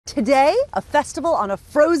Today, a festival on a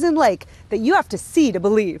frozen lake that you have to see to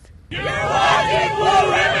believe. You're watching Blue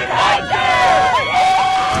Ribbon Hunter!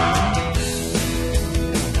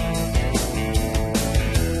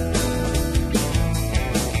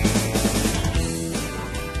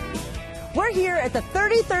 We're here at the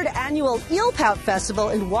 33rd Annual Eelpout Festival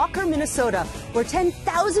in Walker, Minnesota, where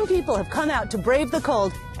 10,000 people have come out to brave the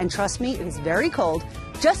cold, and trust me, it is very cold,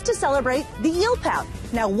 just to celebrate the eelpout.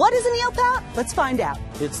 Now, what is an eelpout? Let's find out.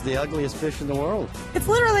 It's the ugliest fish in the world. It's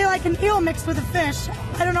literally like an eel mixed with a fish.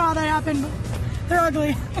 I don't know how that happened, but they're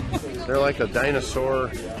ugly. They're like a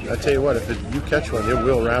dinosaur. I tell you what, if you catch one, it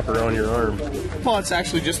will wrap around your arm. Well, it's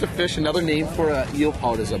actually just a fish. Another name for an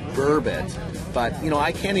eelpout is a burbot. But, you know,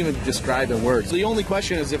 I can't even describe in words. The only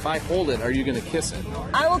question is, if I hold it, are you going to kiss it?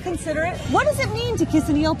 I will consider it. What does it mean to kiss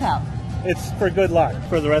an eelpout? It's for good luck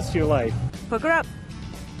for the rest of your life. Hook her up.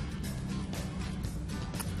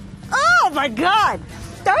 Oh my God!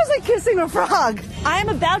 That was like kissing a frog. I am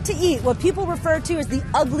about to eat what people refer to as the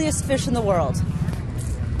ugliest fish in the world.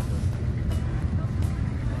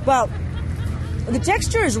 Well, the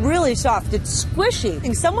texture is really soft. It's squishy.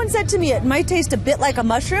 And someone said to me it might taste a bit like a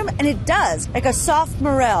mushroom, and it does, like a soft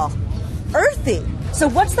morel. Earthy. So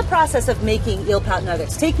what's the process of making eelpout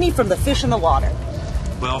nuggets? Take me from the fish in the water.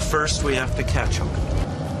 Well, first we have to catch them.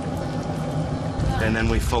 And then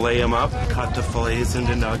we fillet them up, cut the fillets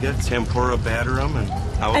into nuggets, tempura batter them, and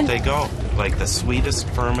out they go. Like the sweetest,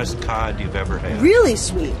 firmest cod you've ever had. Really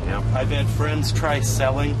sweet. Yep. I've had friends try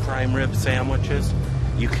selling prime rib sandwiches.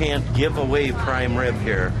 You can't give away prime rib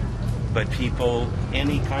here, but people,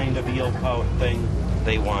 any kind of eelpout thing,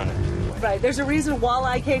 they want it. Right, there's a reason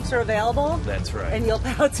walleye cakes are available. That's right. And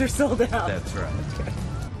eelpouts are sold out. That's right.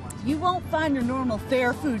 You won't find your normal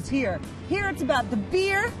fare foods here. Here it's about the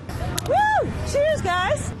beer. Woo! Cheers,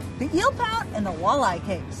 guys! The eelpout and the walleye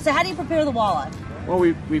cakes. So how do you prepare the walleye? Well,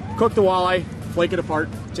 we cook the walleye, flake it apart,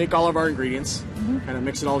 take all of our ingredients, kind of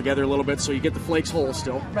mix it all together a little bit so you get the flakes whole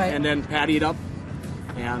still. Right. And then patty it up,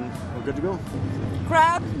 and we're good to go.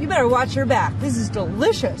 Crab, you better watch your back. This is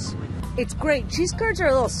delicious. It's great. Cheese curds are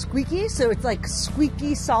a little squeaky, so it's like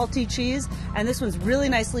squeaky, salty cheese. And this one's really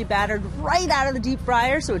nicely battered right out of the deep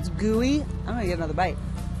fryer, so it's gooey. I'm gonna get another bite.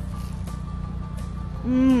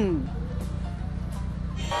 Mmm.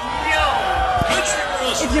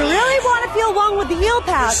 If you really want to feel one with the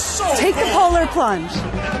eelpout, take the polar plunge.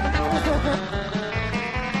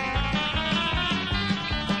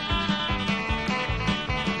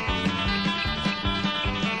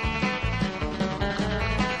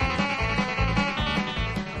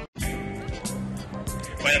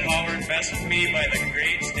 By the power invested in me by the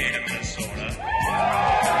great state of Minnesota.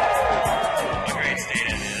 A great state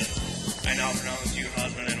it is. I now pronounce you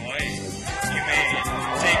husband and wife. You may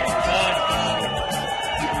take one.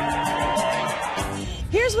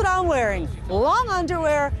 Here's what I'm wearing. Long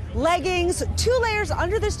underwear, leggings, 2 layers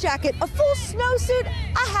under this jacket, a full snowsuit,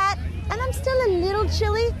 a hat, and I'm still a little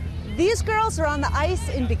chilly. These girls are on the ice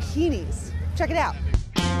in bikinis. Check it out.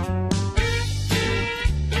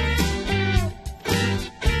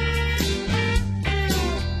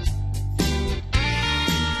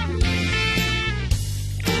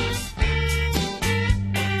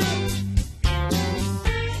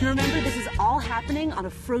 Remember, this is all happening on a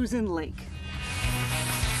frozen lake.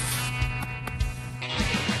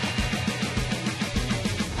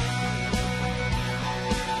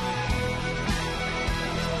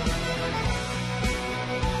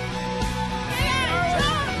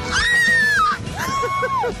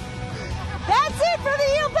 That's it for the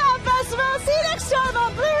Eelpout Festival. See you next time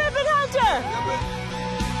on Blue Ribbon Hunter.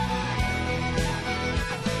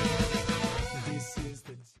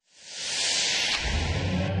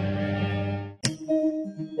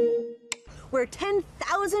 Where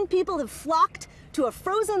 10,000 people have flocked to a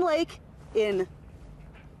frozen lake in,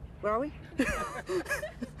 where are we?